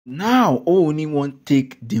Now, Ooni won't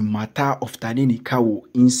take the matter of Tadenikawo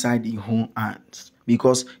inside his own hands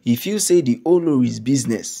because he feels say the Oloris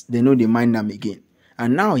business, they know they mind them again.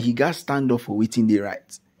 And now he got stand up for waiting the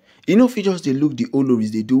right. You know, if you just they look the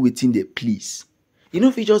Oloris, they do waiting they please. You know,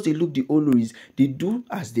 if you just they look the Oloris, they do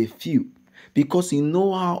as they feel. Because you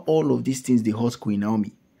know how all of these things they hurt Queen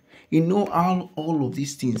Naomi. You know how all of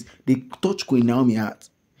these things they touch Queen Naomi heart.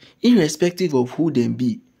 Irrespective of who them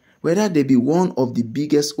be. Whether they be one of the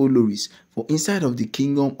biggest Oloris for inside of the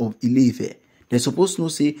kingdom of Ile-Ife, they're supposed to know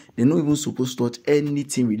say they're not even supposed to touch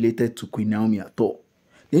anything related to Queen Naomi at all.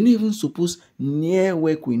 They're not even supposed near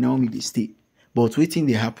where Queen Naomi they stay. But waiting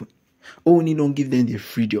they happen. Only don't give them the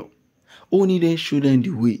freedom. Only don't show them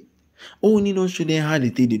the way. Only don't show them how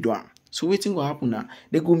they take the door. So waiting will happen now.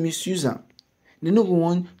 They go misuse them. They no go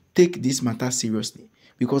want take this matter seriously.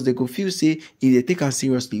 Because they go feel say if they take her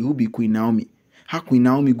seriously, who be Queen Naomi? How Queen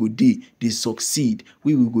Naomi go dey, they succeed.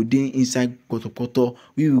 We will go dey inside koto.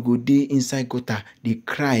 We will go dey inside gutter. They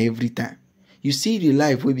cry every time. You see the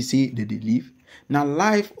life where we say that they live. Now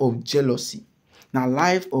life of jealousy. Now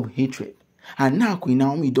life of hatred. And now Queen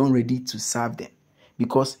Naomi don't ready to serve them.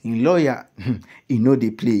 Because in lawyer, he know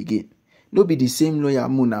they play again. No be the same lawyer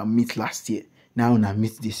Mona meet last year. Now Mona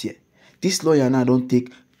meet this year. This lawyer now don't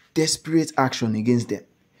take desperate action against them.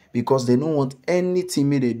 Because they don't want anything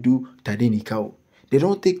may they do Tadenikawo. They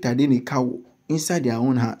don't take Tadenikawo inside their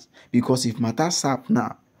own hands. Because if matters up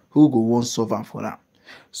now, who go want solve for that?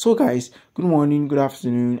 So guys, good morning, good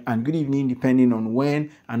afternoon, and good evening, depending on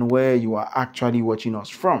when and where you are actually watching us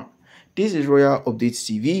from. This is Royal Updates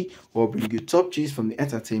TV, where we bring you top gist from the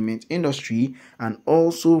entertainment industry and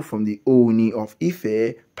also from the OONI of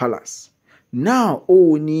Ife Palace. Now,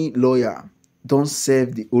 OONI lawyer don't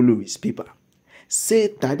serve the Oloris paper. Say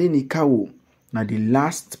Tadenikawo na the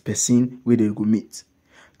last person where they go meet.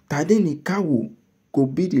 Tadenikawo go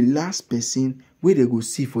be the last person where they go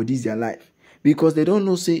see for this their life. Because they don't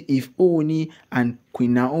know say if OONI and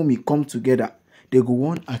Queen Naomi come together, they go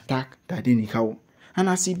want attack Tadenikawo. And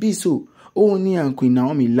as it be so, OONI and Queen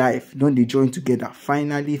Naomi life don't they join together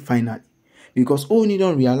finally. Because OONI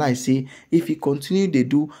don't realize say if he continue they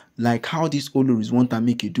do like how these Oloris want to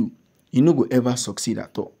make it do, he no go ever succeed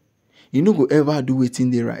at all. You no go ever do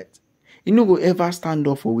waiting they right. You no go ever stand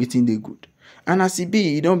up for waiting they good. And as it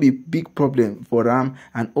be, it don't be big problem for them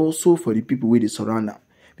and also for the people where they surround them.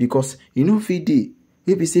 Because you know if they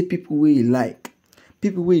maybe say people where you like,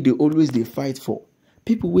 people where they always they fight for,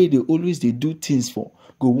 people where they always they do things for,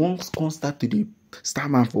 go once come start to the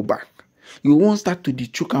stab man for back. You won't start to the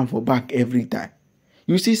choke am for back every time.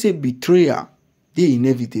 You see say betrayal, they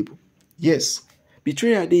inevitable. Yes.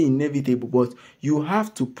 Betrayal they inevitable, but you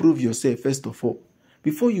have to prove yourself first of all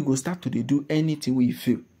before you go start to do anything where you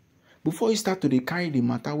feel. Before you start to carry the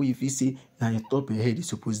matter where you feel say that your top of your head is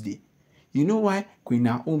supposed to. You know why Queen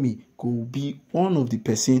Naomi could be one of the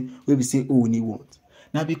person where we say OONI want.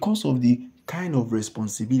 Now because of the kind of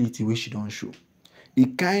responsibility where she don't show. The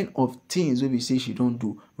kind of things where we say she don't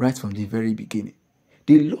do right from the very beginning.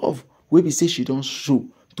 The love where we say she don't show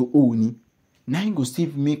to OONI. Now you go still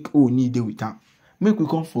make OONI deal with her. Make we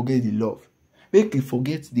can't forget the love. Make we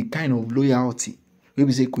forget the kind of loyalty where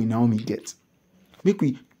we say Queen Naomi gets. Make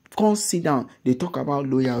we can't sit down, they talk about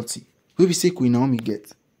loyalty where we say Queen Naomi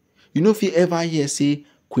gets. You know if you ever hear say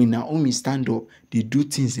Queen Naomi stand up, they do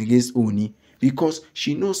things against OONI because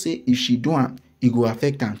she knows say if she don't, it go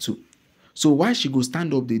affect her too. So why she go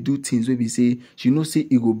stand up, they do things where we say she knows say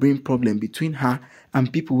it go bring problem between her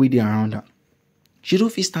and people where they around her. She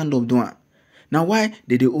don't feel stand up doing. Now why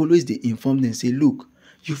they always they inform them say, look,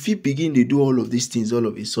 you feel begin to do all of these things all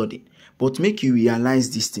of a sudden, but make you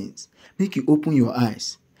realize these things, make you open your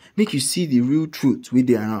eyes, make you see the real truth where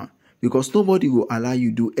they around, because nobody will allow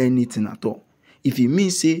you do anything at all. If it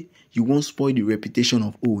means say you won't spoil the reputation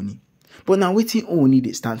of OONI. But now waiting OONI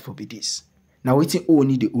they stand for be this. Now waiting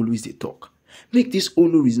OONI they always they talk. Make this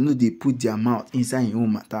Oloris know they put their mouth inside your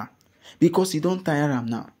own matter. Because you don't tire them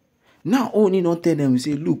now. Now OONI don't tell them,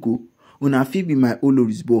 say, look, una fit be my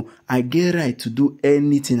Oloris, but I get right to do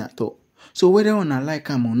anything at all. So whether una like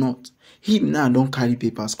him or not, him now don't carry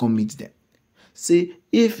papers, come meet them. Say,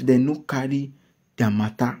 if they no carry their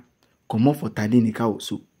matter, come up for Tadenikawo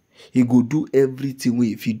so, he go do everything wey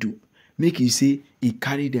if he do. Make he say, he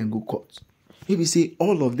carry them go court. Maybe say,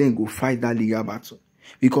 all of them go fight that legal battle.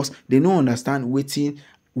 Because they don't understand waiting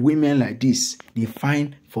women like this, they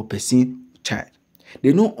find for person child.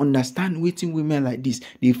 They don't understand waiting women like this,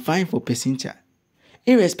 they find for person child.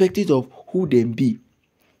 Irrespective of who they be,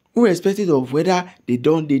 irrespective of whether they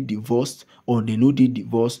don't they divorced or they know they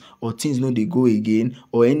divorced or things no they go again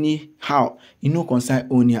or anyhow, you know concern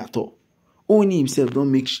OONI at all. Oni himself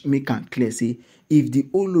don't make am clear say if the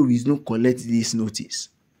Oloris no collect this notice,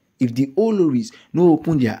 if the Oloris no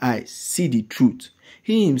open their eyes, see the truth,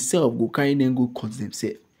 he himself go carry them go court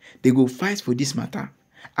themselves. They go fight for this matter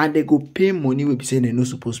and they go pay money wey be say they no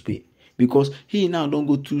supposed pay, because he now don't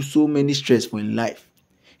go through so many stress for his life.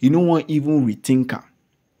 He no want even rethink am.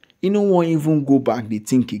 He no want even go back dey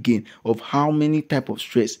think again of how many type of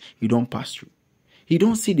stress he don't pass through. He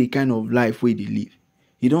don't see the kind of life where they live.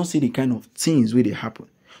 He don't see the kind of things where they happen.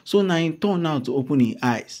 So now he turn now to open his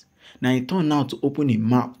eyes. Now he turn now to open his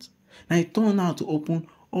mouth. Now he turn now to open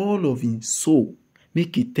all of his soul.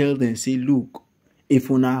 Make he tell them, say, look,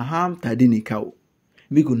 if una harm Tadenikawo,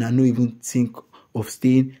 make una no even think of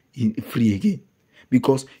staying free again.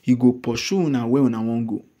 Because he go pursue una where una won't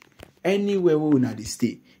go. Anywhere where una dey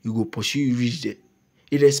stay, he go pursue you reach there.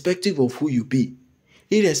 Irrespective of who you be.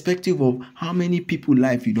 Irrespective of how many people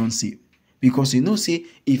life you don't save. Because you know, say,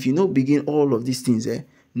 if you no begin all of these things,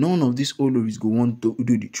 none of these Oloris go want to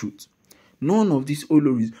do the truth. None of these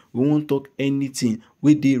Oloris go want talk anything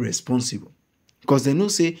where they responsible. Because they know,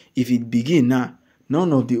 say, if it begin now,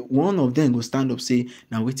 one of them go stand up, say,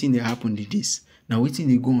 now waiting they happen to this. Now waiting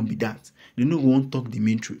they go on be that. They no want talk the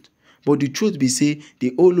main truth. But the truth be, say,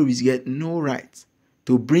 the Oloris get no right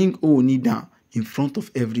to bring Oni down in front of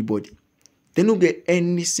everybody. They don't get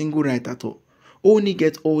any single right at all. Oni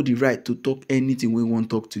get all the right to talk anything we want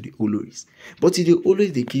talk to the Oloris. But they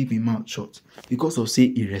always they keep him mouth shut because of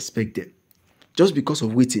say he respect them. Just because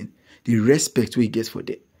of waiting, the respect we get for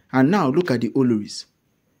them. And now look at the Oloris.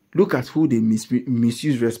 Look at who they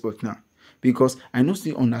misuse respect now. Because I don't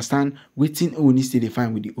still understand waiting Oni stay they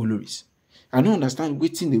find with the Oloris. I don't understand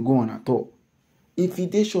waiting they go on at all. If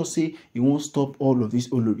he sure say he won't stop all of these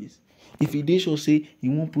Oloris, if he sure say he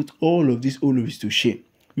won't put all of these Oloris to shame,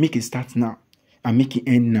 make it start now and make it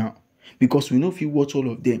end now. Because we know if you watch all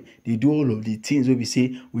of them, they do all of the things where we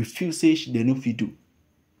say we feel say they know if you do.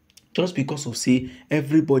 Just because of say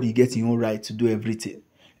everybody gets your own right to do everything.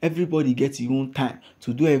 Everybody gets your own time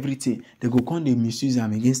to do everything. They go come they misuse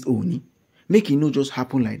them against Oni. Make it not just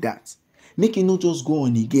happen like that. Make it not just go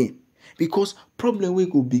on again. Because problem will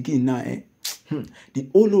go begin now. The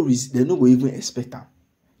Oloris, they no go even expect them.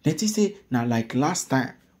 They say now like last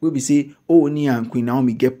time we be say Oni and Queen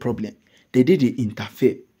Naomi get problem. They did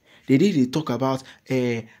interfere. They did talk about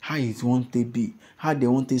how it want to be, how they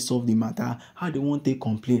want to solve the matter, how they want to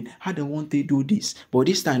complain, how they want to do this. But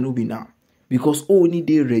this time no be now. Because Oni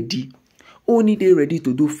they ready. Oni they ready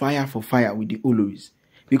to do fire for fire with the Oloris.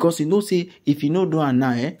 Because you know say if you know do it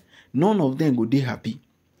now, none of them go they happy.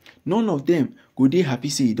 None of them go they happy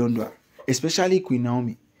say you don't do it. Especially Queen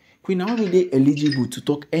Naomi. Queen Naomi they eligible to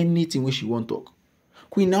talk anything when she want talk.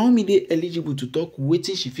 Queen Naomi they eligible to talk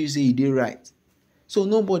waiting she feels say he did right. So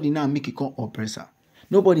nobody now make it come oppress her.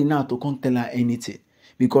 Nobody now to come tell her anything.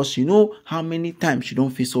 Because she know how many times she don't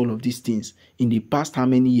face all of these things in the past how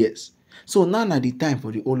many years. So now not the time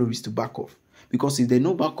for the Oloris to back off. Because if they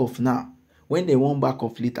no back off now, when they won't back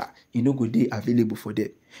off later, you know go they available for them.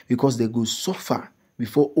 Because they go suffer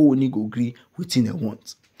before Oni go agree within they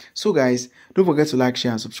want. So guys, don't forget to like,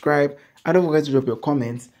 share and subscribe. And don't forget to drop your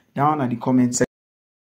comments down at the comment section.